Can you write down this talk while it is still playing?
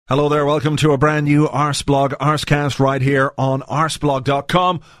Hello there, welcome to a brand new Arseblog, Arsecast right here on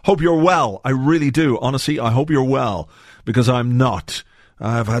arseblog.com. Hope you're well, I really do. Honestly, I hope you're well, because I'm not.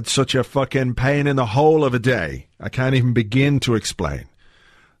 I've had such a fucking pain in the hole of a day. I can't even begin to explain.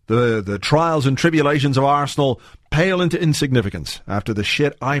 The trials and tribulations of Arsenal pale into insignificance after the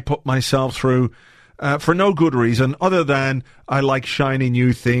shit I put myself through for no good reason other than I like shiny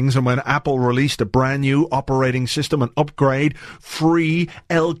new things, and when Apple released a brand new operating system, an upgrade, free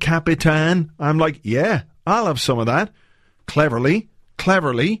El Capitan, I'm like, yeah, I'll have some of that. Cleverly,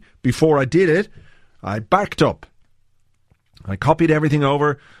 before I did it, I backed up. I copied everything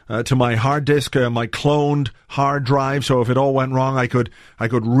over to my hard disk, my cloned hard drive, so if it all went wrong, I could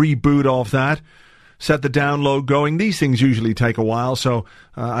reboot off that. Set the download going. These things usually take a while, so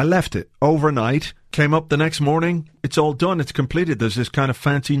I left it overnight. Came up the next morning. It's all done. It's completed. There's this kind of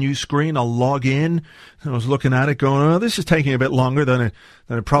fancy new screen. I'll log in. I was looking at it going, oh, this is taking a bit longer than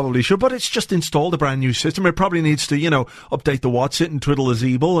it probably should, but it's just installed a brand new system. It probably needs to, update the What's It and twiddle the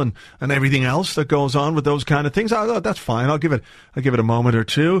Zeeble and everything else that goes on with those kind of things. Oh, that's fine. I'll give it a moment or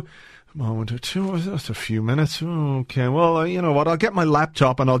two. That's a few minutes. Okay, well, you know what? I'll get my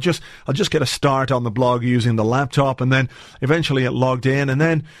laptop and I'll just get a start on the blog using the laptop, and then eventually it logged in, and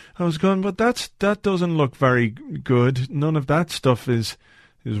then I was going, but that doesn't look very good. None of that stuff is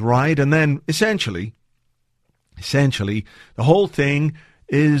right, and then essentially, the whole thing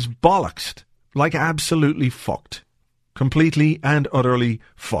is bollocksed, like absolutely fucked, completely and utterly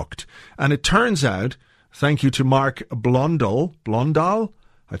fucked. And it turns out, thank you to Mark Blondal.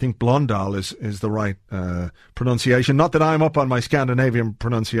 I think Blondal is the right pronunciation. Not that I'm up on my Scandinavian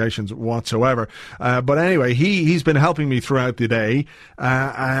pronunciations whatsoever. But anyway, he's been helping me throughout the day.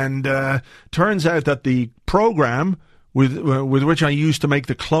 And turns out that the program with which I used to make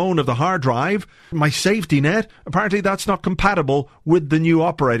the clone of the hard drive, my safety net, apparently that's not compatible with the new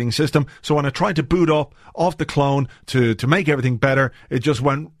operating system. So when I tried to boot up off the clone to make everything better, it just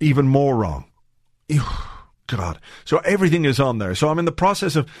went even more wrong. Ew. God. So everything is on there. So I'm in the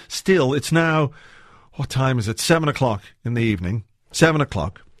process of it's now, what time is it? 7 o'clock in the evening. 7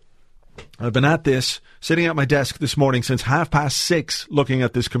 o'clock. I've been at this, sitting at my desk this morning since 6:30, looking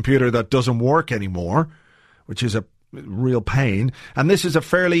at this computer that doesn't work anymore, which is a real pain. And this is a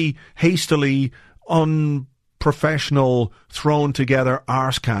fairly hastily, unprofessional, thrown together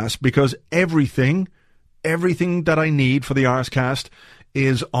Arsecast, because everything that I need for the Arsecast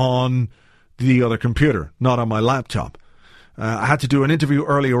is on the other computer, not on my laptop. I had to do an interview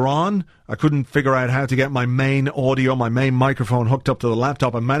earlier on. I couldn't figure out how to get my main audio, my main microphone hooked up to the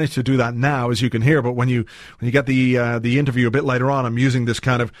laptop. I managed to do that now, as you can hear. But when you get the interview a bit later on, I'm using this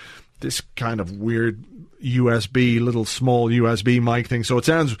kind of weird little small USB mic thing. So it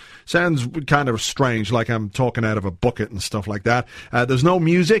sounds kind of strange, like I'm talking out of a bucket and stuff like that. There's no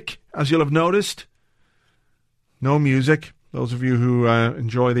music, as you'll have noticed. No music. Those of you who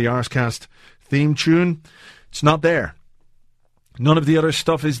enjoy the Arsecast theme tune, it's not there. None of the other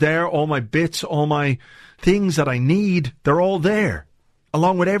stuff is there. All my bits, all my things that I need, they're all there,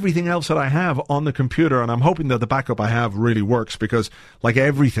 along with everything else that I have on the computer. And I'm hoping that the backup I have really works, because, like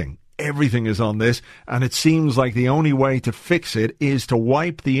everything is on this, and it seems like the only way to fix it is to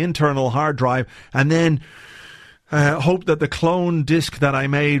wipe the internal hard drive and then hope that the clone disk that I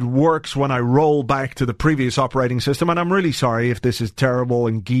made works when I roll back to the previous operating system. And I'm really sorry if this is terrible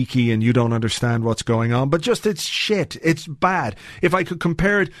and geeky and you don't understand what's going on, but just it's shit. It's bad. If I could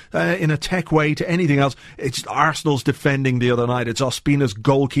compare it in a tech way to anything else, it's Arsenal's defending the other night. It's Ospina's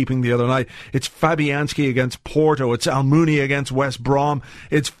goalkeeping the other night. It's Fabianski against Porto. It's Almunia against West Brom.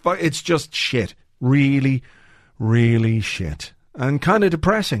 It's just shit. Really, really shit. And kind of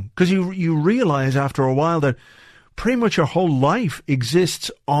depressing, because you realise after a while that pretty much your whole life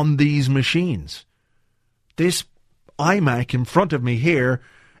exists on these machines. This iMac in front of me here,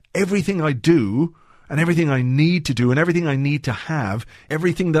 everything I do and everything I need to do and everything I need to have,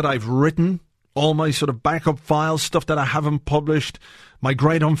 everything that I've written, all my sort of backup files, stuff that I haven't published, my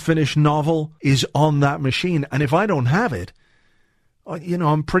great unfinished novel is on that machine. And if I don't have it,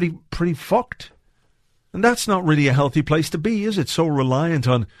 I'm pretty fucked. And that's not really a healthy place to be, is it? So reliant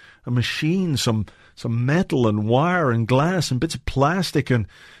on a machine, some metal and wire and glass and bits of plastic and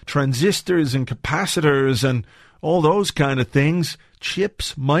transistors and capacitors and all those kind of things.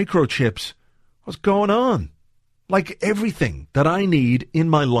 Chips, microchips. What's going on? Like everything that I need in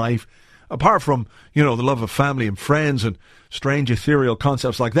my life, apart from, the love of family and friends and strange ethereal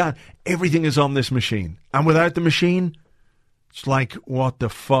concepts like that, everything is on this machine. And without the machine, it's like, what the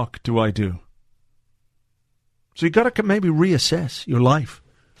fuck do I do? So you got to maybe reassess your life.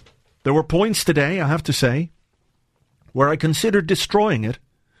 There were points today, I have to say, where I considered destroying it,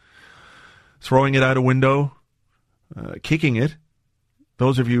 throwing it out a window, kicking it.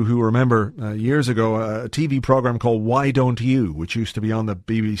 Those of you who remember years ago a TV program called Why Don't You, which used to be on the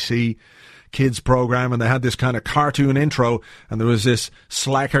BBC kids program, and they had this kind of cartoon intro, and there was this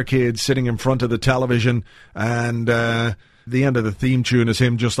slacker kid sitting in front of the television, and the end of the theme tune is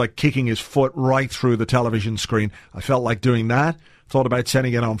him just like kicking his foot right through the television screen. I felt like doing that. Thought about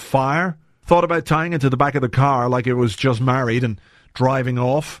setting it on fire. Thought about tying it to the back of the car like it was just married and driving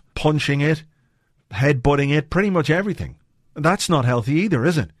off, punching it, headbutting it, pretty much everything. And that's not healthy either,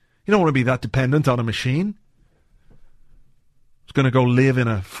 is it? You don't want to be that dependent on a machine. It's going to go live in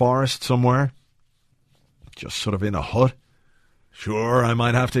a forest somewhere, just sort of in a hut. Sure, I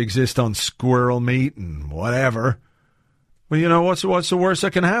might have to exist on squirrel meat and whatever. Well, you know, what's the worst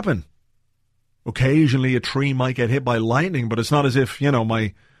that can happen? Occasionally a tree might get hit by lightning, but it's not as if, you know,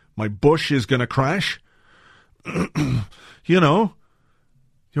 my bush is going to crash. You know,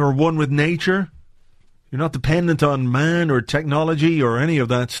 you're one with nature. You're not dependent on man or technology or any of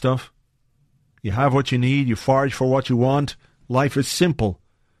that stuff. You have what you need. You forage for what you want. Life is simple.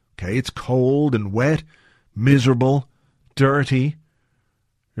 Okay, it's cold and wet, miserable, dirty.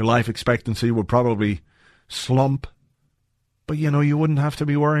 Your life expectancy would probably slump. But, you know, you wouldn't have to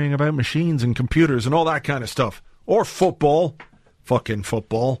be worrying about machines and computers and all that kind of stuff. Or football. Fucking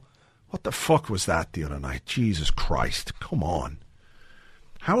football. What the fuck was that the other night? Jesus Christ. Come on.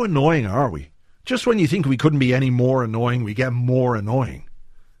 How annoying are we? Just when you think we couldn't be any more annoying, we get more annoying.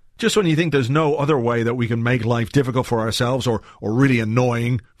 Just when you think there's no other way that we can make life difficult for ourselves or really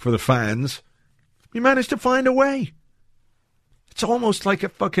annoying for the fans, we manage to find a way. It's almost like a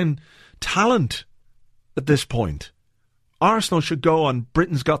fucking talent at this point. Arsenal should go on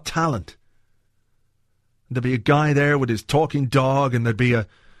Britain's Got Talent. There'd be a guy there with his talking dog, and there'd be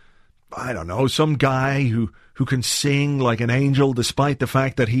some guy who can sing like an angel despite the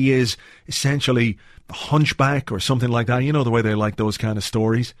fact that he is essentially a hunchback or something like that. You know the way they like those kind of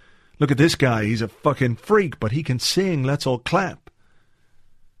stories. Look at this guy, he's a fucking freak, but he can sing, let's all clap.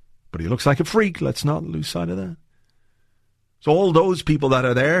 But he looks like a freak, let's not lose sight of that. So all those people that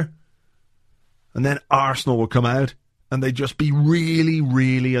are there, and then Arsenal will come out, and they'd just be really,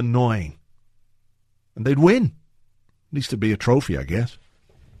 really annoying. And they'd win. At least it'd be a trophy, I guess.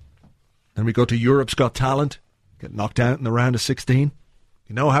 Then we go to Europe's Got Talent, get knocked out in the round of 16.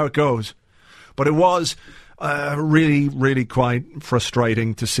 You know how it goes. But it was really, really quite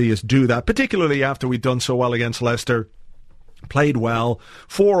frustrating to see us do that, particularly after we'd done so well against Leicester. Played well,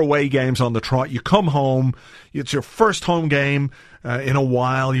 4 away games on the trot. You come home, it's your first home game in a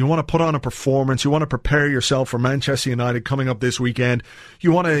while. You want to put on a performance. You want to prepare yourself for Manchester United coming up this weekend.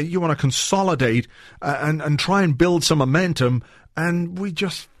 You want to consolidate and try and build some momentum. And we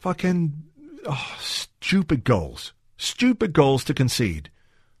just fucking stupid goals to concede.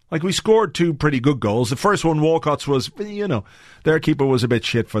 Like, we scored 2 pretty good goals. The first one, Walcott's, was, you know, their keeper was a bit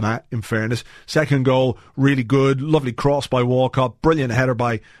shit for that, in fairness. Second goal, really good. Lovely cross by Walcott. Brilliant header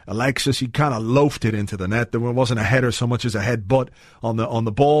by Alexis. He kind of loafed it into the net. There wasn't a header so much as a headbutt on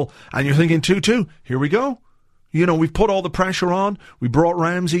the ball. And you're thinking 2-2. Here we go. You know, we've put all the pressure on. We brought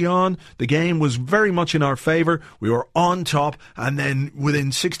Ramsey on. The game was very much in our favour. We were on top. And then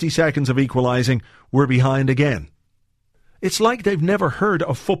within 60 seconds of equalising, we're behind again. It's like they've never heard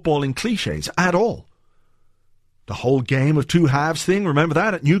of footballing cliches at all. The whole game of 2 halves thing, remember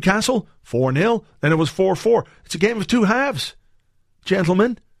that at Newcastle? 4-0, then it was 4-4. It's a game of 2 halves.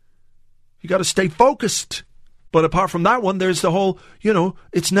 Gentlemen, you got to stay focused. But apart from that one, there's the whole, you know,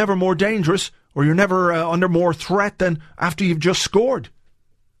 it's never more dangerous or you're never under more threat than after you've just scored.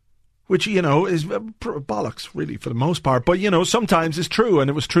 Which, you know, is bollocks, really, for the most part. But, you know, sometimes it's true, and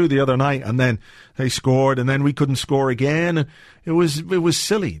it was true the other night. And then they scored, and then we couldn't score again. And it was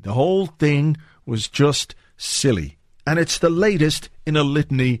silly. The whole thing was just silly. And it's the latest in a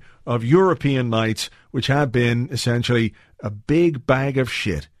litany of European nights, which have been essentially a big bag of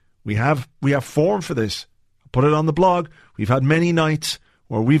shit. We have form for this. I put it on the blog. We've had many nights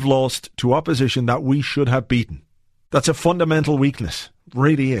where we've lost to opposition that we should have beaten. That's a fundamental weakness. It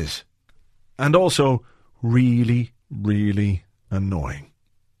really is. And also really, really annoying.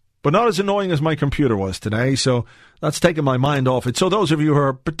 But not as annoying as my computer was today, so that's taken my mind off it. So those of you who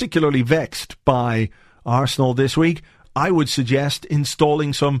are particularly vexed by Arsenal this week, I would suggest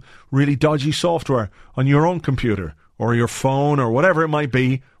installing some really dodgy software on your own computer or your phone or whatever it might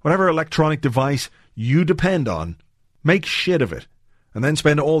be, whatever electronic device you depend on. Make shit of it and then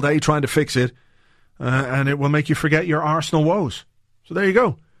spend all day trying to fix it, and it will make you forget your Arsenal woes. So there you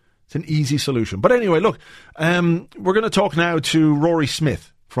go. It's an easy solution. But anyway, look, we're going to talk now to Rory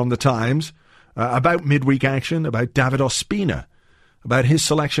Smith from The Times about midweek action, about David Ospina. about his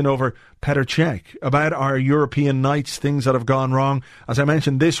selection over Petr Cech, about our European nights, things that have gone wrong. As I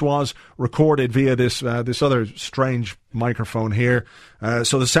mentioned, this was recorded via this other strange microphone here,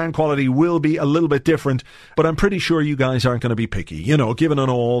 so the sound quality will be a little bit different, but I'm pretty sure you guys aren't going to be picky. You know, given on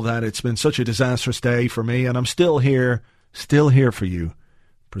all that it's been such a disastrous day for me, and I'm still here for you,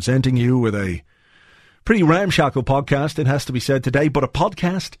 presenting you with a pretty ramshackle podcast, it has to be said today, but a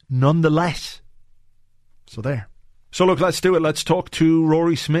podcast nonetheless. So there. So look, let's do it. Let's talk to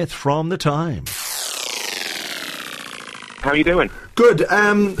Rory Smith from The Time. How are you doing? Good.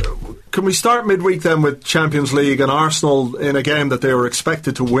 Can we start midweek then with Champions League and Arsenal in a game that they were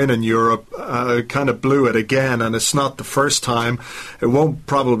expected to win in Europe, kind of blew it again, and it's not the first time. It won't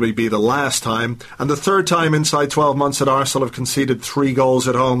probably be the last time. And the third time inside 12 months that Arsenal have conceded 3 goals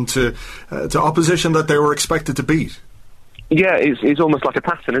at home to opposition that they were expected to beat. Yeah, it's almost like a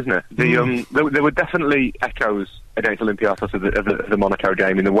pattern, isn't it? There were definitely echoes against Olympiacos of the Monaco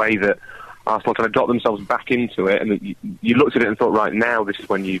game in the way that Arsenal kind of got themselves back into it, and you looked at it and thought, right, now this is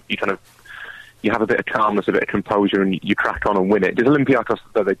when you kind of you have a bit of calmness, a bit of composure, and you crack on and win it. Because Olympiacos,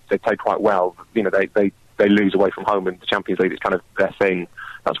 though, they play quite well. You know, they lose away from home in the Champions League. It's kind of their thing.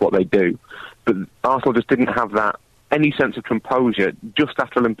 That's what they do. But Arsenal just didn't have any sense of composure just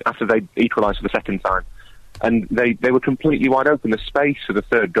after they equalised for the second time. And they were completely wide open. The space for the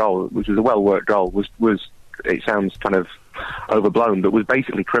third goal, which was a well-worked goal, was it sounds kind of overblown, but was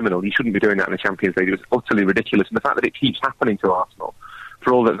basically criminal. You shouldn't be doing that in the Champions League. It was utterly ridiculous. And the fact that it keeps happening to Arsenal,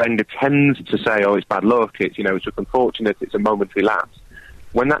 for all that Wenger tends to say, oh, it's bad luck, it's just unfortunate, it's a momentary lapse.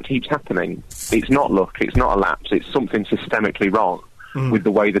 When that keeps happening, it's not luck, it's not a lapse, it's something systemically wrong with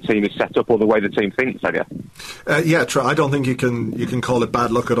the way the team is set up or the way the team thinks, I guess. I don't think you can call it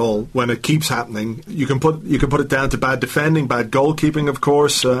bad luck at all when it keeps happening. You can put it down to bad defending, bad goalkeeping, of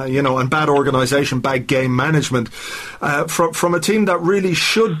course, and bad organisation, bad game management from a team that really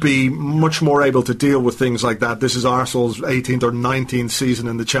should be much more able to deal with things like that. This is Arsenal's 18th or 19th season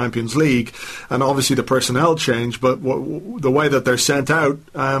in the Champions League, and obviously the personnel change, but the way that they're sent out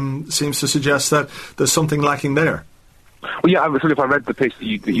seems to suggest that there's something lacking there. Well, yeah, if I read the piece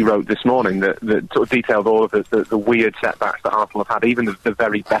that you wrote this morning that sort of detailed all of the weird setbacks that Arsenal have had, even the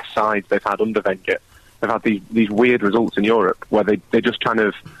very best sides they've had under Wenger, they've had these weird results in Europe where they just kind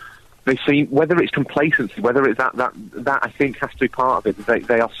of, they seem, whether it's complacency, whether it's that I think has to be part of it,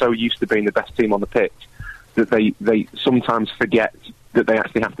 they are so used to being the best team on the pitch that they sometimes forget that they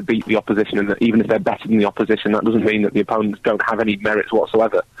actually have to beat the opposition, and that even if they're better than the opposition, that doesn't mean that the opponents don't have any merits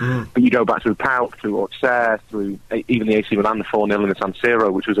whatsoever. But you go back through PAOK, through Auxerre, through even the AC Milan, the 4-0 in the San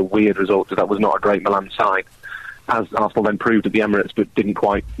Siro, which was a weird result because that was not a great Milan side, as Arsenal then proved at the Emirates, but didn't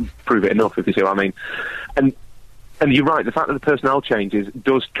quite prove it enough, if you see what I mean. And you're right, the fact that the personnel changes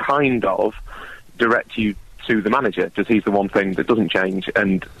does kind of direct you to the manager, because he's the one thing that doesn't change,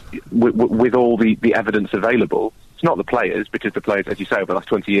 and with all the evidence available, it's not the players, because the players, as you say, over the last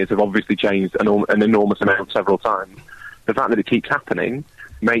 20 years have obviously changed an enormous amount several times. The fact that it keeps happening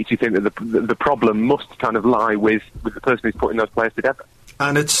makes you think that the problem must kind of lie with the person who's putting those players together.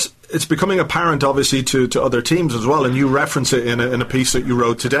 And it's becoming apparent, obviously, to other teams as well. And you reference it in a piece that you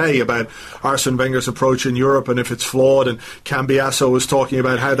wrote today about Arsene Wenger's approach in Europe and if it's flawed. And Cambiasso was talking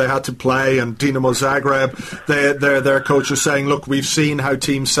about how they had to play, and Dinamo Zagreb, their coach was saying, look, we've seen how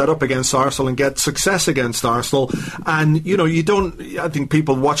teams set up against Arsenal and get success against Arsenal. And, you don't, I think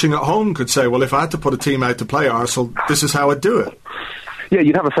people watching at home could say, well, if I had to put a team out to play Arsenal, this is how I'd do it. Yeah,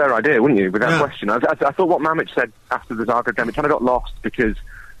 you'd have a fair idea, wouldn't you, without question. I thought what Mamic said after the Zagreb game, it kind of got lost because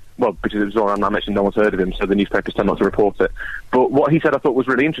it was Zoran Mamic and no one's heard of him, so the newspapers tend not to report it. But what he said I thought was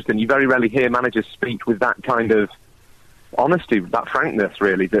really interesting. You very rarely hear managers speak with that kind of honesty, that frankness,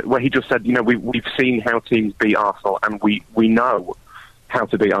 really, where he just said, we've seen how teams beat Arsenal, and we know how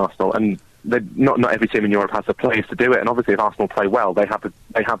to beat Arsenal, and not every team in Europe has the players to do it, and obviously if Arsenal play well, they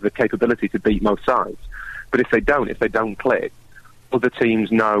have the capability to beat most sides. But if they don't click, other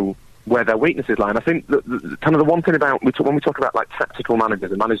teams know where their weaknesses lie. And I think that kind of the one thing about when we talk about like tactical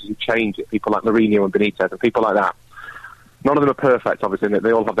managers and managers who change it, people like Mourinho and Benitez and people like that, none of them are perfect, obviously, and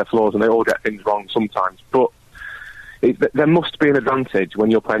they all have their flaws and they all get things wrong sometimes. But there must be an advantage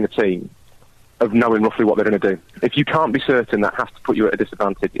when you're playing a team of knowing roughly what they're going to do. If you can't be certain, that has to put you at a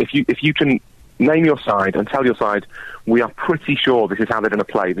disadvantage. If you can name your side and tell your side, we are pretty sure this is how they're going to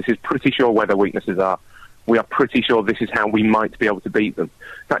play, this is pretty sure where their weaknesses are, we are pretty sure this is how we might be able to beat them,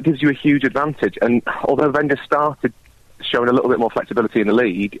 that gives you a huge advantage. And although Wenger started showing a little bit more flexibility in the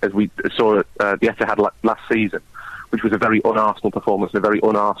league, as we saw at the Etihad last season, which was a very un-Arsenal performance and a very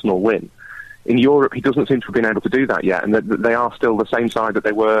un-Arsenal win, in Europe he doesn't seem to have been able to do that yet, and they are still the same side that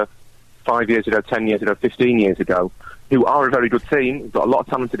they were 5 years ago, 10 years ago, 15 years ago, who are a very good team, got a lot of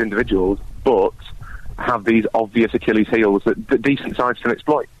talented individuals, but have these obvious Achilles heels that decent sides can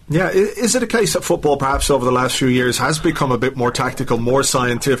exploit. Yeah, is it a case that football perhaps over the last few years has become a bit more tactical, more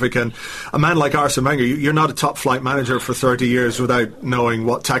scientific, and a man like Arsene Wenger, you're not a top flight manager for 30 years without knowing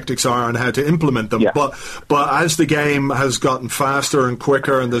what tactics are and how to implement them, yeah. but as the game has gotten faster and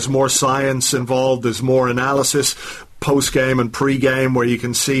quicker and there's more science involved, there's more analysis post-game and pre-game where you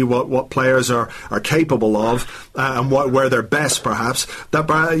can see what players are capable of and where they're best, perhaps,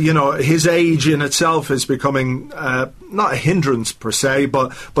 that his age in itself is becoming not a hindrance per se,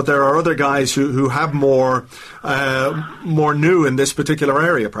 but there are other guys who have more new in this particular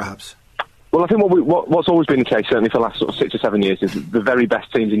area, perhaps. Well, I think what's always been the case, certainly for the last sort of 6 or 7 years, is the very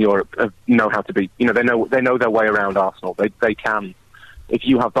best teams in Europe know how to beat. They know their way around Arsenal. They can. If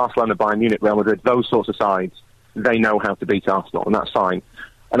you have Barcelona, Bayern Munich, Real Madrid, those sorts of sides, they know how to beat Arsenal, and that's fine.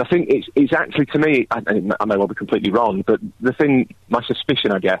 And I think it's actually, to me, I may well be completely wrong, but my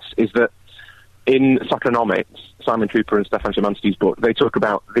suspicion, I guess, is that in Psychonomics, Simon Cooper and Stefan Szymanski's book, they talk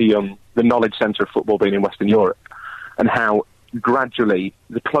about the knowledge centre of football being in Western Europe, and how gradually,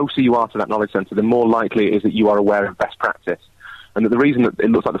 the closer you are to that knowledge centre, the more likely it is that you are aware of best practice. And that the reason that it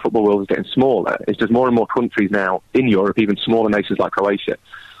looks like the football world is getting smaller is just more and more countries now in Europe, even smaller nations like Croatia,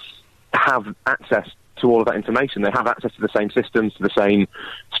 have access to all of that information. They have access to the same systems, to the same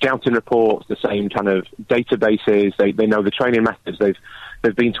scouting reports, the same kind of databases. They know the training methods.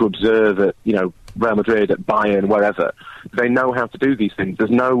 They've been to observe at Real Madrid, at Bayern, wherever. They know how to do these things. There's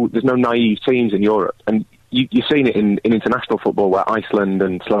no naive teams in Europe, and you've seen it in international football where Iceland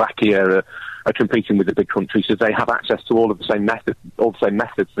and Slovakia are competing with the big countries, so they have access to all the same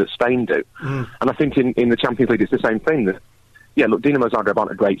methods that Spain do. And I think in the Champions League it's the same thing. That look, Dinamo Zagreb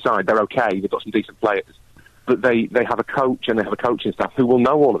aren't a great side. They're okay. They've got some decent players. But they have a coach and they have a coaching staff who will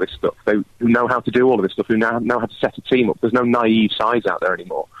know all of this stuff. Who know how to do all of this stuff, who know how to set a team up. There's no naive sides out there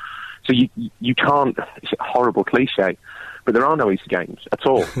anymore. So you can't, it's a horrible cliche, but there are no easy games at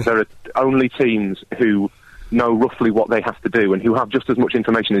all. There are only teams who know roughly what they have to do and who have just as much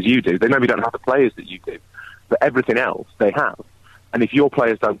information as you do. They maybe don't have the players that you do, but everything else they have. And if your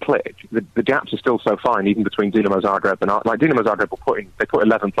players don't click, the gaps are still so fine, even between Dinamo Zagreb and Dinamo Zagreb they put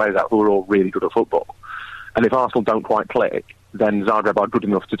 11 players out who are all really good at football. And if Arsenal don't quite click, then Zagreb are good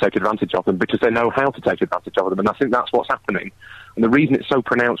enough to take advantage of them because they know how to take advantage of them. And I think that's what's happening. And the reason it's so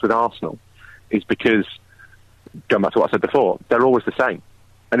pronounced with Arsenal is because, going back to what I said before, they're always the same.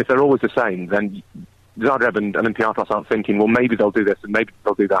 And if they're always the same, then Zagreb and Olympiacos aren't thinking, well, maybe they'll do this and maybe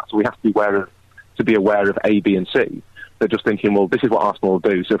they'll do that. So we have to be aware of A, B, and C. They're just thinking, well, this is what Arsenal will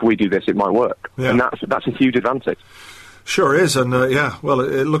do, so if we do this, it might work. Yeah. And that's a huge advantage. Sure is, and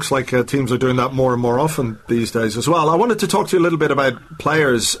it looks like teams are doing that more and more often these days as well. I wanted to talk to you a little bit about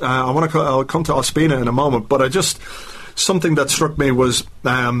players. I'll come to Ospina in a moment, but something that struck me was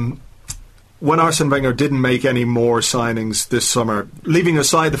when Arsene Wenger didn't make any more signings this summer, leaving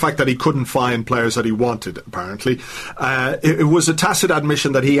aside the fact that he couldn't find players that he wanted, apparently, it was a tacit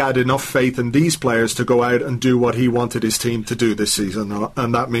admission that he had enough faith in these players to go out and do what he wanted his team to do this season.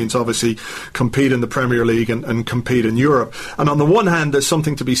 And that means, obviously, compete in the Premier League and compete in Europe. And on the one hand, there's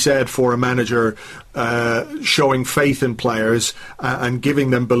something to be said for a manager showing faith in players and giving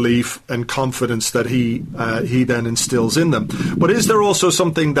them belief and confidence that he then instills in them. But is there also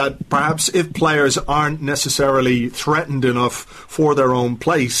something that perhaps if players aren't necessarily threatened enough for their own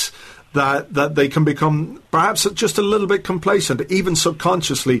place, that they can become perhaps just a little bit complacent, even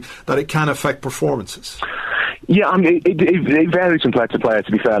subconsciously, that it can affect performances? Yeah, I mean, it varies from player to player,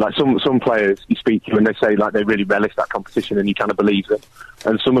 to be fair. Like some players you speak to and they say like they really relish that competition and you kind of believe them.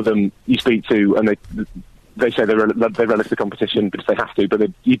 And some of them you speak to and they say they relish the competition because they have to, but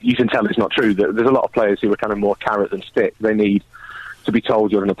you can tell it's not true. There's a lot of players who are kind of more carrot than stick. They need to be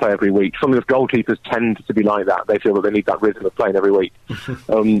told you're going to play every week. Some of the goalkeepers tend to be like that. They feel that they need that rhythm of playing every week.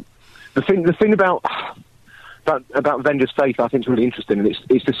 The thing about Wenger's faith, I think, is really interesting, and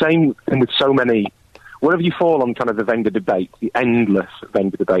it's the same with so many. Wherever you fall on kind of the Wenger debate, the endless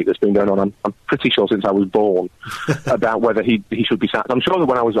Wenger debate that's been going on, I'm pretty sure since I was born, about whether he should be sacked. I'm sure that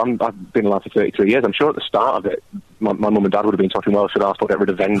when I've been alive for 33 years, I'm sure at the start of it, my mum and dad would have been talking, well, should Arsenal get rid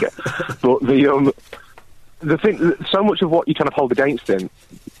of Wenger? But the thing, so much of what you kind of hold against him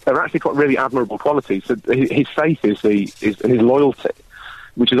are actually quite really admirable qualities. So his faith is and his loyalty,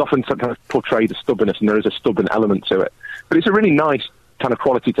 which is often kind of portrayed as stubbornness, and there is a stubborn element to it. But it's a really nice kind of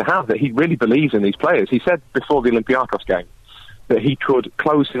quality to have, that he really believes in these players. He said before the Olympiacos game that he could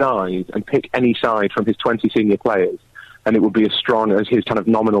close his eyes and pick any side from his 20 senior players and it would be as strong as his kind of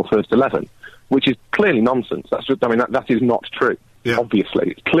nominal first 11, which is clearly nonsense. That is not true. Yeah.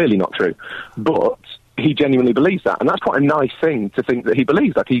 Obviously, it's clearly not true. But he genuinely believes that. And that's quite a nice thing to think that he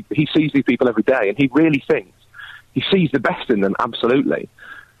believes that. He sees these people every day, and he really thinks he sees the best in them, absolutely.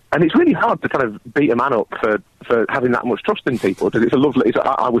 And it's really hard to kind of beat a man up for having that much trust in people, because it's a lovely...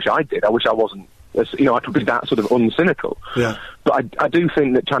 I wish I did. I wish I wasn't... I could be that sort of uncynical. Yeah. But I do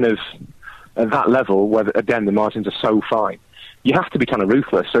think that kind of at that level, where, again, the margins are so fine, you have to be kind of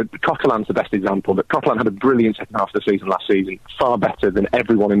ruthless. So Coquelin's the best example. But Coquelin had a brilliant second half of the season last season, far better than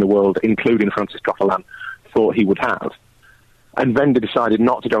everyone in the world, including Francis Coquelin, thought he would have. And Wenger decided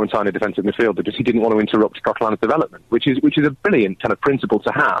not to go and sign a defensive midfielder because he didn't want to interrupt Coquelin's development, which is a brilliant kind of principle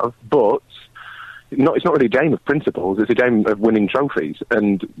to have, but it's not really a game of principles, it's a game of winning trophies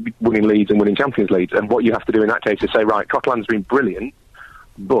and winning leagues and winning Champions Leagues. And what you have to do in that case is say, right, Coquelin's been brilliant,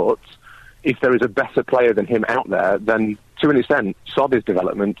 but if there is a better player than him out there, then to an extent, sod his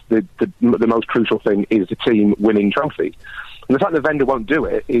development. The most crucial thing is the team winning trophies. And the fact that Wenger won't do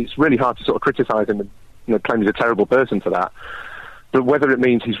it, it's really hard to sort of criticise him and claim he's a terrible person for that. But whether it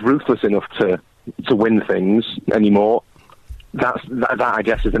means he's ruthless enough to win things anymore, that I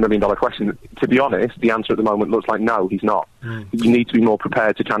guess is $1 million question. To be honest, the answer at the moment looks like no, he's not. You need to be more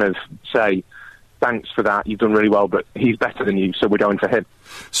prepared to kind of say, thanks for that, you've done really well, but he's better than you, so we're going for him.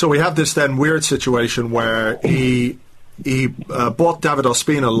 So we have this then weird situation where he bought David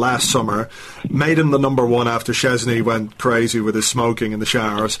Ospina last summer, made him the number one after Szczesny went crazy with his smoking in the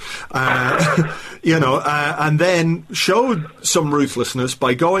showers, and then showed some ruthlessness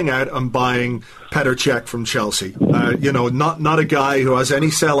by going out and buying Petr Cech from Chelsea. Not a guy who has any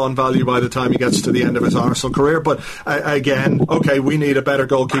sell-on value by the time he gets to the end of his Arsenal career, but again, okay, we need a better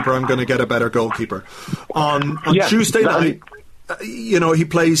goalkeeper, I'm going to get a better goalkeeper. On Tuesday night... he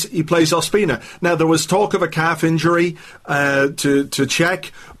plays Ospina. Now, there was talk of a calf injury to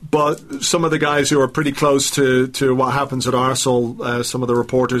Cech, but some of the guys who are pretty close to what happens at Arsenal, some of the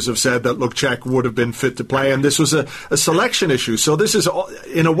reporters have said that, look, Cech would have been fit to play, and this was a selection issue. So this is,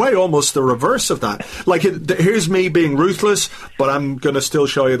 in a way, almost the reverse of that. Like, here's me being ruthless, but I'm going to still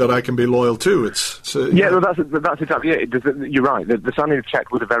show you that I can be loyal too. Well, that's exactly it. You're right. The signing of Cech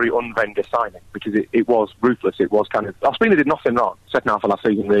was a very un-Wenger signing, because it was ruthless. It was kind of... Ospina did nothing wrong. Second half of last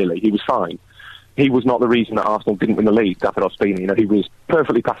season, really. He was fine. He was not the reason that Arsenal didn't win the league, David Ospina. He was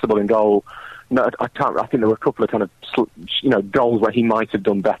perfectly passable in goal. No, I think there were a couple of kind of, goals where he might have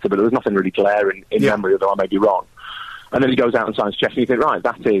done better, but there was nothing really glaring in memory, although I may be wrong. And then he goes out and signs Cech, and you think, right,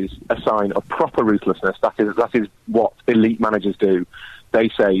 that is a sign of proper ruthlessness. That is what elite managers do. They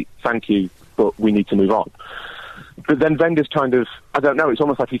say, thank you, but we need to move on. But then Wenger's kind of, I don't know, it's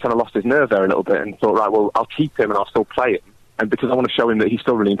almost like he kind of lost his nerve there a little bit and thought, right, well, I'll keep him and I'll still play him. And because I want to show him that he's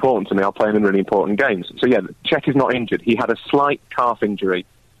still really important to me, I'll play him in really important games. So yeah, Cech is not injured. He had a slight calf injury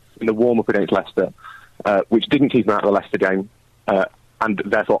in the warm-up against Leicester, which didn't keep him out of the Leicester game, and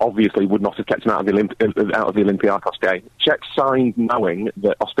therefore obviously would not have kept him out of the Olympiacos game. Cech signed knowing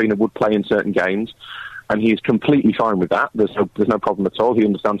that Ospina would play in certain games, and he is completely fine with that. There's no problem at all. He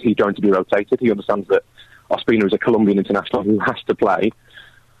understands he's going to be rotated. He understands that Ospina is a Colombian international who has to play.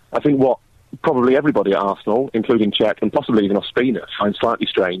 I think what probably everybody at Arsenal, including Cech and possibly even Ospina, finds slightly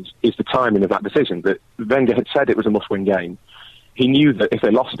strange is the timing of that decision. That Wenger had said it was a must-win game. He knew that if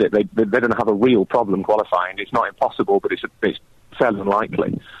they lost it, they're going to have a real problem qualifying. It's not impossible, but it's fairly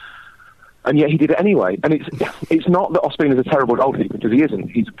unlikely. And yet he did it anyway. And it's not that Ospina is a terrible goalkeeper, because he isn't.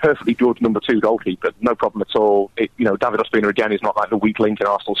 He's a perfectly good number 2 goalkeeper, no problem at all. David Ospina again is not like the weak link in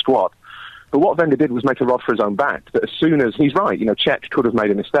Arsenal squad. But what Wenger did was make a rod for his own back, that as soon as, he's right, Cech could have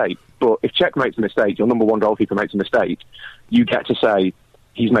made a mistake, but if Cech makes a mistake, your number 1 goalkeeper makes a mistake, you get to say,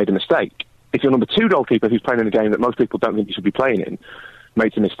 he's made a mistake. If your number 2 goalkeeper, who's playing in a game that most people don't think he should be playing in,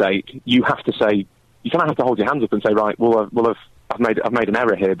 makes a mistake, you have to say, you kind of have to hold your hands up and say, right, I've made an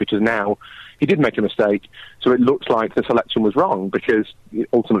error here, because now he did make a mistake, so it looks like the selection was wrong, because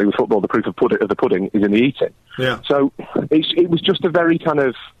ultimately with football, the proof of the pudding is in the eating. Yeah. So it was just a very kind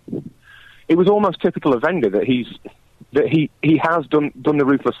of... It was almost typical of Wenger that he has done the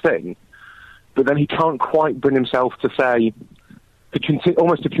ruthless thing, but then he can't quite bring himself to say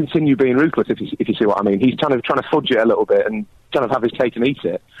to continue being ruthless. If you see what I mean, he's kind of trying to fudge it a little bit and kind of have his cake and eat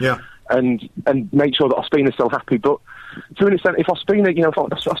it. Yeah. And make sure that Ospina's still happy. But to an extent, if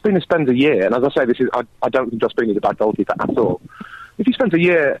Ospina spends a year, and as I say, I don't think Ospina is a bad goalkeeper at all. If he spends a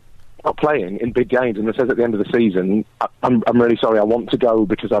year not playing in big games and it says at the end of the season, I'm really sorry, I want to go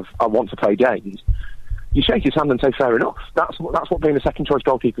because I want to play games, you shake his hand and say, fair enough. That's what being a second choice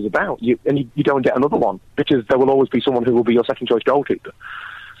goalkeeper is about. You go and get another one, because there will always be someone who will be your second choice goalkeeper.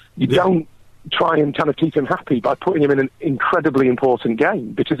 You don't try and kind of keep him happy by putting him in an incredibly important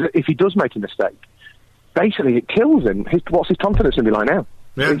game, because if he does make a mistake, basically it kills him. What's his confidence going to be like now?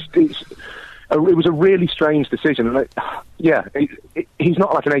 Yeah. it was a really strange decision. And he's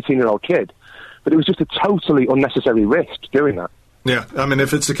not like an 18-year-old kid, but it was just a totally unnecessary risk doing that. Yeah, I mean,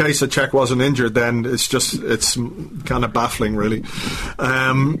 if it's the case that Cech wasn't injured, then it's kind of baffling, really.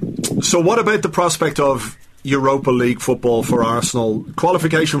 So what about the prospect of Europa League football for Arsenal?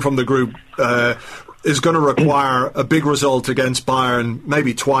 Qualification from the group is going to require a big result against Bayern,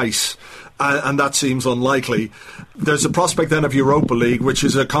 maybe twice, and that seems unlikely. There's a prospect then of Europa League, which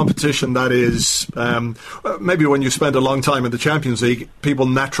is a competition that is, maybe when you spend a long time in the Champions League, people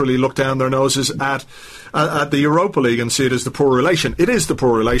naturally look down their noses at the Europa League and see it as the poor relation. It is the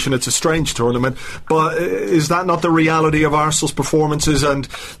poor relation. It's a strange tournament, but is that not the reality of Arsenal's performances and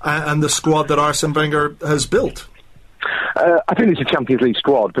the squad that Arsene Wenger has built? I think it's a Champions League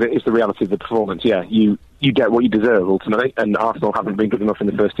squad, but it is the reality of the performance. Yeah, you get what you deserve ultimately, and Arsenal haven't been good enough in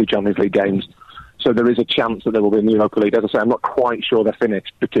the first two Champions League games, so there is a chance that they will be in the Europa League. As I say, I'm not quite sure they're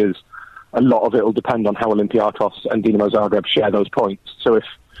finished because a lot of it will depend on how Olympiacos and Dinamo Zagreb share those points. So if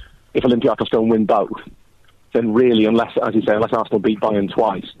Olympiacos don't win both, then really, unless Arsenal beat Bayern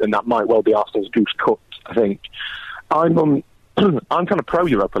twice, then that might well be Arsenal's goose cut, I think. I'm kind of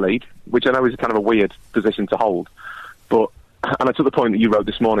pro-Europa League, which I know is kind of a weird position to hold. And I took the point that you wrote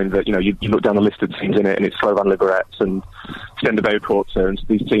this morning that, you look down the list of teams in it and it's Slovan Liberec and Stendal Porto and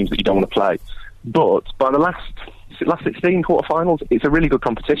these teams that you don't want to play. But by the last 16 quarterfinals, it's a really good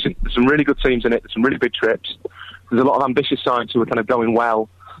competition. There's some really good teams in it. There's some really big trips. There's a lot of ambitious sides who are kind of going well.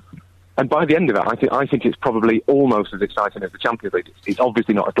 And by the end of it, I think it's probably almost as exciting as the Champions League. It's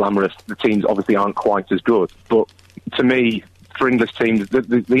obviously not as glamorous. The teams obviously aren't quite as good. But to me, for English teams,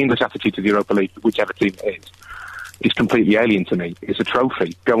 the English attitude to the Europa League, whichever team it is completely alien to me. It's a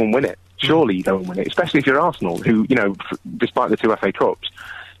trophy. Go and win it. Surely you go and win it, especially if you're Arsenal, who, despite the two FA Cups,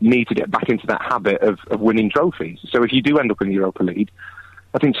 need to get back into that habit of winning trophies. So if you do end up in the Europa League,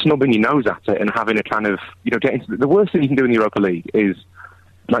 I think snubbing your nose at it and having a kind of, get into the worst thing you can do in the Europa League is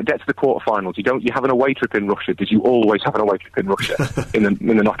get to the quarterfinals. You have an away trip in Russia because you always have an away trip in Russia in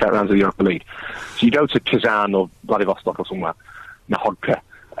the knockout rounds of the Europa League. So you go to Kazan or Vladivostok or somewhere, Nahodka,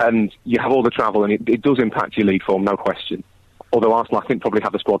 and you have all the travel, and it does impact your league form, no question. Although Arsenal, I think, probably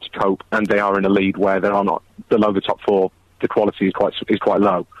have the squad to cope, and they are in a league where they are not below the top four. The quality is quite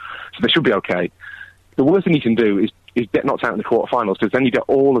low, so they should be okay. The worst thing you can do is get knocked out in the quarterfinals, because then you get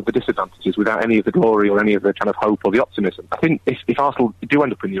all of the disadvantages without any of the glory or any of the kind of hope or the optimism. I think if Arsenal do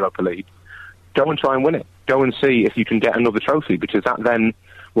end up in the Europa League, go and try and win it. Go and see if you can get another trophy, because that then,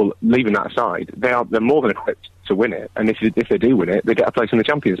 well, leaving that aside, they're more than equipped to win it, and if they do win it, they get a place in the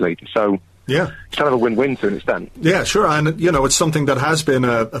Champions League. So yeah, it's kind of a win-win to an extent. Yeah, sure, and it's something that has been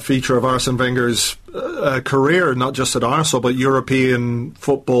a feature of Arsene Wenger's career, not just at Arsenal, but European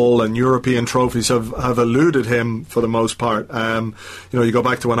football and European trophies have eluded him for the most part. You go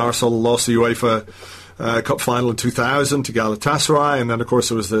back to when Arsenal lost the UEFA Cup final in 2000 to Galatasaray, and then of course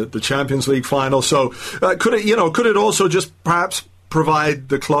there was the Champions League final. So could it also just perhaps provide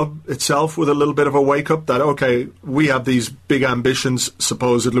the club itself with a little bit of a wake-up that, okay, we have these big ambitions,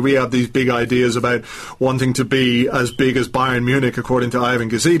 supposedly, we have these big ideas about wanting to be as big as Bayern Munich, according to Ivan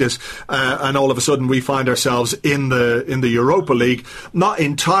Gazidis, and all of a sudden we find ourselves in the Europa League, not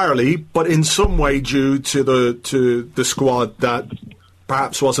entirely, but in some way due to the squad that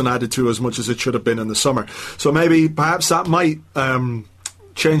perhaps wasn't added to as much as it should have been in the summer. So perhaps that might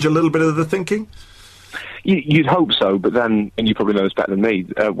change a little bit of the thinking. You'd hope so, but then, and you probably know this better than me,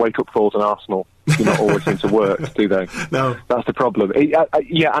 wake-up calls in Arsenal do not always seem to work, do they? No. That's the problem.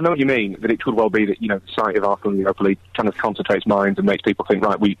 I know what you mean, that it could well be that, the sight of Arsenal in the Europa League kind of concentrates minds and makes people think,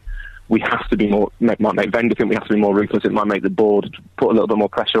 right, we have to be more, might make Wenger think we have to be more ruthless. It might make the board put a little bit more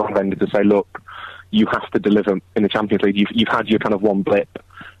pressure on Wenger to say, look, you have to deliver in the Champions League. You've had your kind of one blip,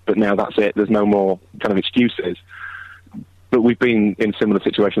 but now that's it. There's no more kind of excuses. But we've been in similar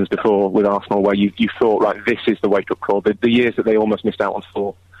situations before with Arsenal where you thought, right, this is the wake-up call. The years that they almost missed out on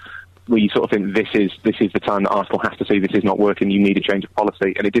four, where you sort of think this is the time that Arsenal has to see this is not working, you need a change of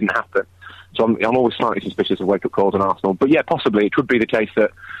policy, and it didn't happen. So I'm always slightly suspicious of wake-up calls in Arsenal. But yeah, possibly it could be the case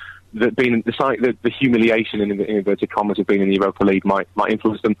that being the humiliation in inverted commas of being in the Europa League might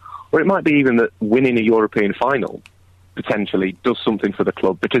influence them, or it might be even that winning a European final potentially does something for the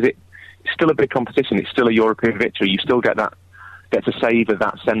club, because it's still a big competition. It's still a European victory. You still get to savour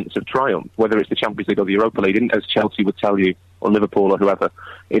that sense of triumph, whether it's the Champions League or the Europa League. As Chelsea would tell you, or Liverpool or whoever,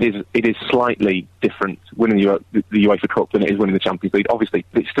 it is slightly different winning the UEFA Cup than it is winning the Champions League. Obviously,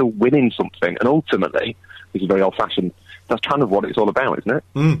 it's still winning something, and ultimately, this is very old-fashioned, that's kind of what it's all about, isn't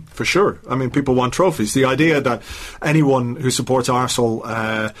it? For sure. I mean, people want trophies. The idea that anyone who supports Arsenal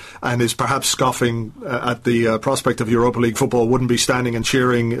and is perhaps scoffing at the prospect of Europa League football wouldn't be standing and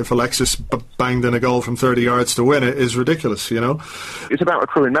cheering if Alexis banged in a goal from 30 yards to win it is ridiculous, you know? It's about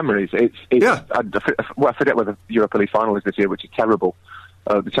accruing memories. I forget whether the Europa League final is this year, which is terrible.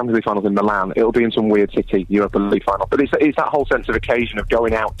 The Champions League final's in Milan. It'll be in some weird city, Europa League final. But it's that whole sense of occasion of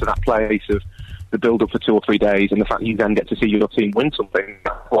going out to that place, of the build-up for 2 or 3 days, and the fact that you then get to see your team win something.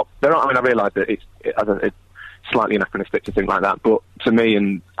 I realise that it's slightly anachronistic to think like that, but to me,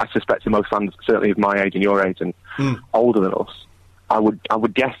 and I suspect to most fans, certainly of my age and your age and older than us, I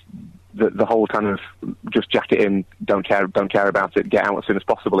would guess that the whole kind of just jack it in, don't care about it, get out as soon as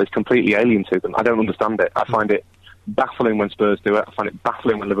possible is completely alien to them. I don't understand it. I find it baffling when Spurs do it. I find it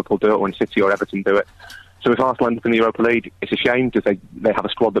baffling when Liverpool do it, or when City or Everton do it. So if Arsenal end up in the Europa League, it's a shame because they have a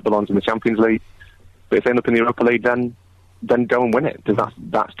squad that belongs in the Champions League. But if they end up in the Europa League, then go and win it, because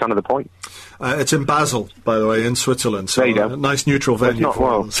that's kind of the point. It's in Basel, by the way, in Switzerland. So there you go. A nice neutral venue.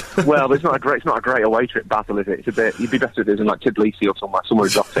 Well, it's not a great away trip, Basel, is it? It's a bit. You'd be better if it was in like Tbilisi or somewhere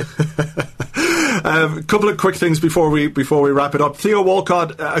exotic. A couple of quick things before we wrap it up. Theo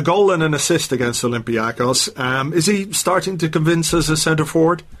Walcott, a goal and an assist against Olympiacos. Is he starting to convince us as centre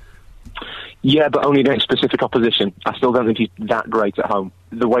forward? Yeah, but only against specific opposition. I still don't think he's that great at home.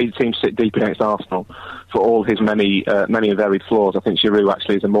 The way the teams sit deep against Arsenal, for all his many and varied flaws, I think Giroud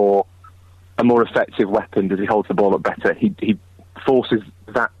actually is a more effective weapon. Does he hold the ball up better? He forces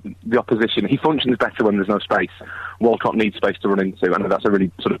the opposition. He functions better when there's no space. Walcott needs space to run into. I know that's a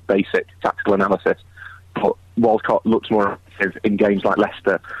really sort of basic tactical analysis, but Walcott looks more effective in games like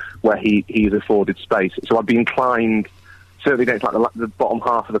Leicester, where he is afforded space. So I'd be inclined, certainly against like the bottom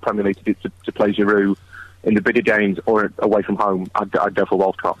half of the Premier League, to play Giroud in the bigger games or away from home. I'd go for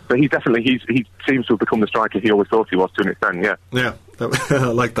Walcott. But he seems to have become the striker he always thought he was to an extent. Yeah. I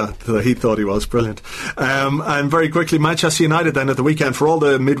like that he thought he was. Brilliant. And very quickly, Manchester United then at the weekend, for all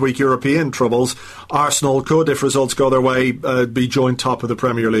the midweek European troubles, Arsenal could, if results go their way, be joint top of the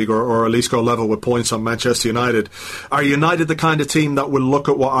Premier League, or at least go level with points on Manchester United. Are United the kind of team that will look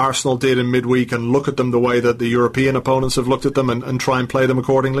at what Arsenal did in midweek and look at them the way that the European opponents have looked at them and try and play them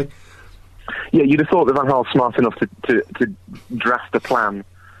accordingly? Yeah, you'd have thought that Van Gaal's smart enough to draft a plan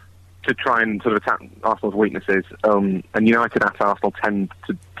to try and sort of attack Arsenal's weaknesses, and United at Arsenal tend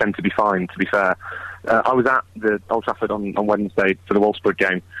to be fine, to be fair. I was at the Old Trafford on Wednesday for the Wolfsburg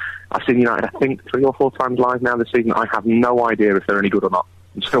game. I've seen United, I think, 3 or 4 times live now this season. I have no idea if they're any good or not.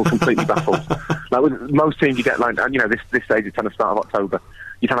 I'm still completely baffled. Like with most teams, you get this stage is kind of start of October.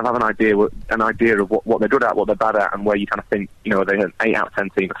 You kind of have an idea of what they're good at, what they're bad at, and where you kind of think, are they an 8 out of 10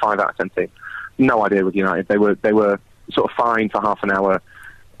 team, a 5 out of 10 team? No idea with United. They were sort of fine for half an hour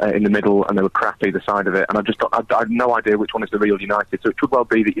in the middle, and they were crap either side of it. And I have no idea which one is the real United. So it could well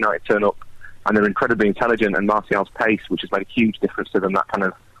be that United turn up and they're incredibly intelligent, and Martial's pace, which has made a huge difference to them, that kind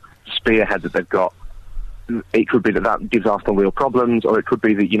of spearhead that they've got. It could be that gives Arsenal real problems, or it could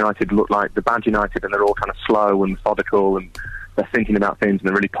be that United look like the bad United and they're all kind of slow and methodical and they're thinking about things and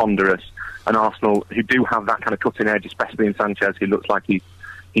they're really ponderous. And Arsenal, who do have that kind of cutting edge, especially in Sanchez, who looks like he's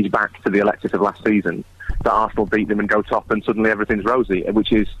back to the Alexis of last season, that Arsenal beat them and go top and suddenly everything's rosy,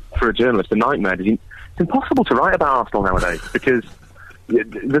 which is, for a journalist, a nightmare. It's impossible to write about Arsenal nowadays because we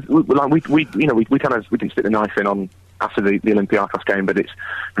can stick the knife in on after the Olympiacos game, but it's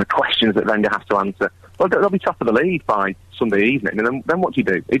the questions that Wenger has to answer. Well, they'll be top of the league by Sunday evening, and then what do you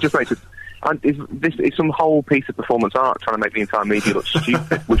do? It just makes it. It's some whole piece of performance art trying to make the entire media look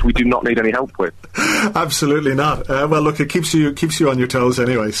stupid, which we do not need any help with. Absolutely not. Well, look, it keeps you on your toes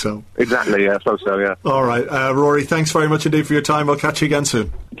anyway. So exactly, yeah, I suppose so, yeah. All right, Rory, thanks very much indeed for your time. We'll catch you again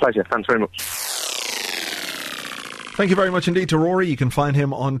soon. Pleasure. Thanks very much. Thank you very much indeed to Rory. You can find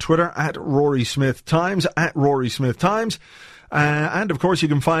him on Twitter at Rory Smith Times, at Rory Smith Times, and of course you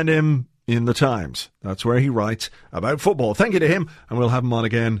can find him in the Times. That's where he writes about football. Thank you to him, and we'll have him on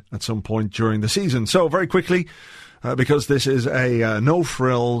again at some point during the season. So very quickly, because this is a no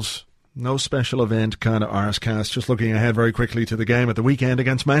frills, no special event kind of Arsecast, just looking ahead very quickly to the game at the weekend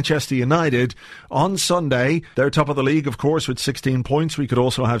against Manchester United on Sunday. They're top of the league, of course, with 16 points. We could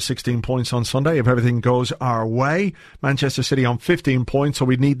also have 16 points on Sunday if everything goes our way. Manchester City on 15 points, so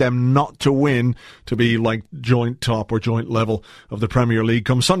we'd need them not to win to be like joint top or joint level of the Premier League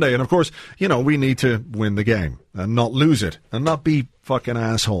come Sunday. And of course, we need to win the game and not lose it and not be fucking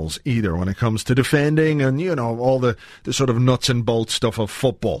assholes either when it comes to defending and, all the sort of nuts and bolts stuff of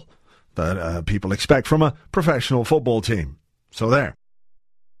football that people expect from a professional football team. So there.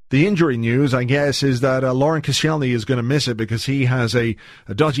 The injury news, I guess, is that Laurent Koscielny is going to miss it because he has a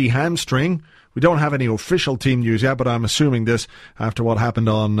dodgy hamstring, We don't have any official team news yet, but I'm assuming this after what happened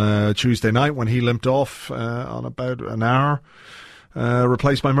on Tuesday night when he limped off on about an hour.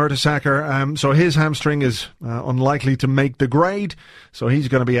 Replaced by Mertesacker. So his hamstring is unlikely to make the grade, so he's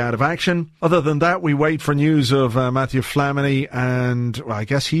going to be out of action. Other than that, we wait for news of Matthew Flamini, and well, I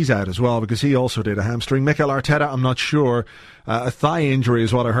guess he's out as well because he also did a hamstring. Mikel Arteta, I'm not sure. A thigh injury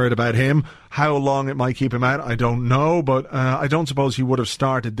is what I heard about him. How long it might keep him out, I don't know, but I don't suppose he would have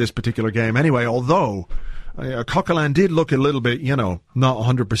started this particular game anyway, although Coquelin did look a little bit, not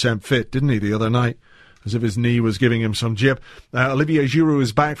 100% fit, didn't he, the other night? As if his knee was giving him some jip. Olivier Giroud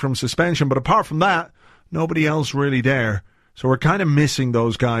is back from suspension, but apart from that, nobody else really there. So we're kind of missing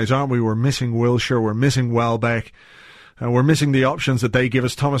those guys, aren't we? We're missing Wilshere, we're missing Welbeck, we're missing the options that they give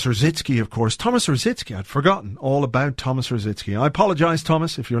us. Thomas Rosicky, of course. Thomas Rosicky, I'd forgotten all about Thomas Rosicky. I apologise,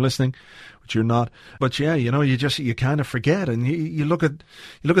 Thomas, if you're listening, which you're not. But yeah, you kind of forget, and you look at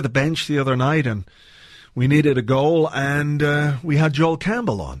the bench the other night, and we needed a goal, and we had Joel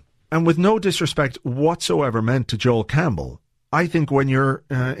Campbell on. And with no disrespect whatsoever meant to Joel Campbell, I think when you're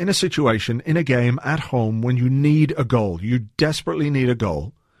in a situation, in a game, at home, when you need a goal, you desperately need a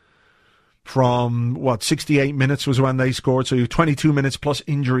goal, from, 68 minutes was when they scored, so you have 22 minutes plus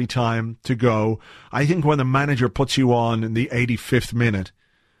injury time to go. I think when the manager puts you on in the 85th minute,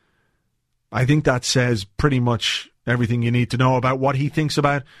 I think that says pretty much everything you need to know about what he thinks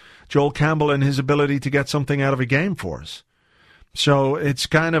about Joel Campbell and his ability to get something out of a game for us. So it's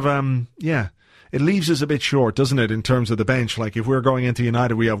kind of, it leaves us a bit short, doesn't it, in terms of the bench? Like, if we're going into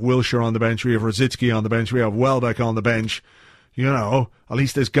United, we have Wilshere on the bench, we have Rosicky on the bench, we have Welbeck on the bench. At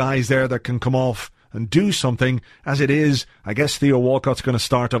least there's guys there that can come off and do something. As it is, I guess Theo Walcott's going to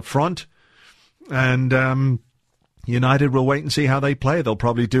start up front. And United will wait and see how they play. They'll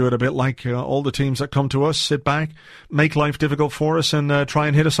probably do it a bit like all the teams that come to us, sit back, make life difficult for us, and try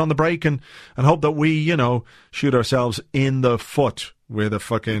and hit us on the break and hope that we, shoot ourselves in the foot with a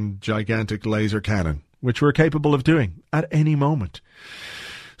fucking gigantic laser cannon, which we're capable of doing at any moment.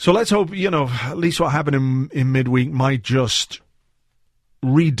 So let's hope, at least what happened in midweek might just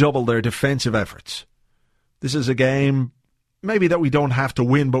redouble their defensive efforts. This is a game maybe that we don't have to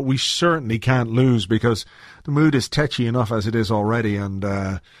win, but we certainly can't lose because the mood is tetchy enough as it is already, and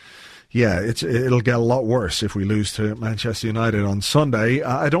it'll get a lot worse if we lose to Manchester United on Sunday.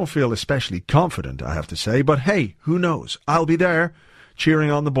 I don't feel especially confident, I have to say, but hey, who knows? I'll be there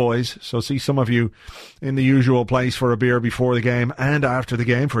cheering on the boys, so see some of you in the usual place for a beer before the game and after the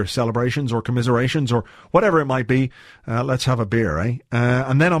game for celebrations or commiserations or whatever it might be. Let's have a beer, eh?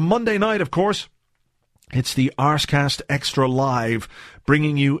 And then on Monday night, of course, it's the Arsecast Extra Live,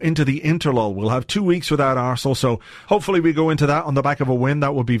 bringing you into the interlull. We'll have 2 weeks without Arsenal, so hopefully we go into that on the back of a win.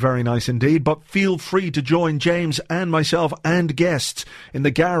 That would be very nice indeed. But feel free to join James and myself and guests in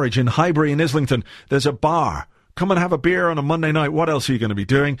the garage in Highbury in Islington. There's a bar. Come and have a beer on a Monday night. What else are you going to be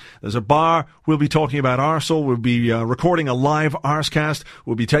doing? There's a bar. We'll be talking about Arsenal. We'll be recording a live Arsecast.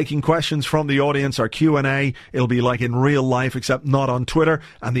 We'll be taking questions from the audience, our Q&A. It'll be like in real life, except not on Twitter.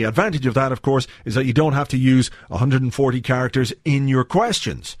 And the advantage of that, of course, is that you don't have to use 140 characters in your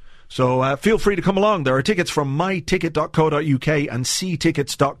questions. So feel free to come along. There are tickets from myticket.co.uk and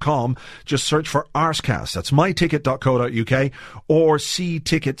ctickets.com. Just search for Arsecast. That's myticket.co.uk or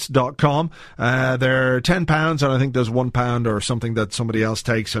ctickets.com. They're £10, and I think there's £1 or something that somebody else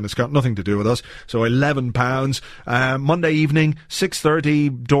takes, and it's got nothing to do with us. So £11. Monday evening,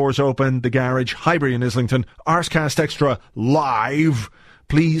 6:30, doors open, the garage, Highbury in Islington. Arsecast Extra Live.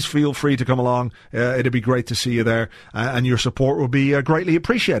 Please feel free to come along. It'd be great to see you there. And your support will be greatly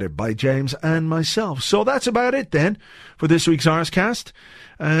appreciated by James and myself. So that's about it then for this week's Arsecast.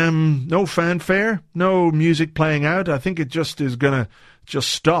 No fanfare, no music playing out. I think it just is going to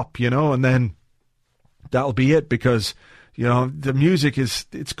just stop, and then that'll be it because, the music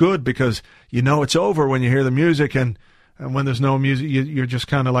it's good because it's over when you hear the music, and when there's no music, you're just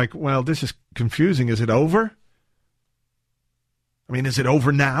kind of like, well, this is confusing. Is it over? I mean, is it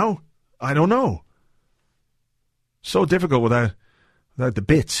over now? I don't know. So difficult without the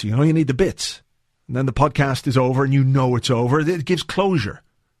bits. You need the bits. And then the podcast is over and it's over. It gives closure.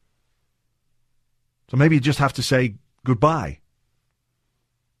 So maybe you just have to say goodbye.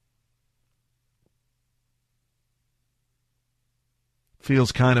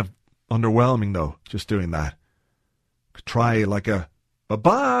 Feels kind of underwhelming, though, just doing that. Could try like a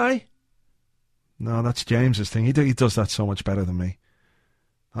bye-bye. No, that's James's thing. He does that so much better than me.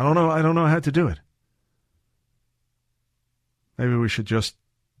 I don't know how to do it. Maybe we should just,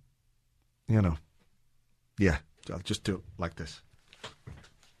 I'll just do it like this.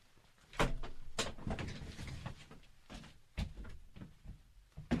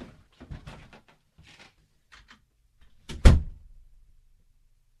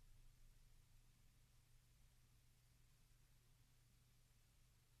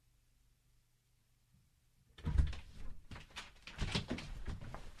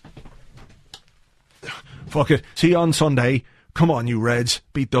 Fuck it. See you on Sunday. Come on, you Reds.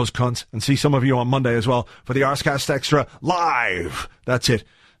 Beat those cunts. And see some of you on Monday as well for the Arsecast Extra live. That's it.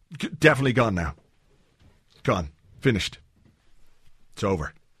 Definitely gone now. Gone. Finished. It's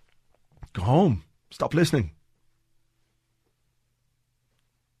over. Go home. Stop listening.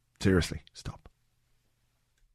 Seriously, stop.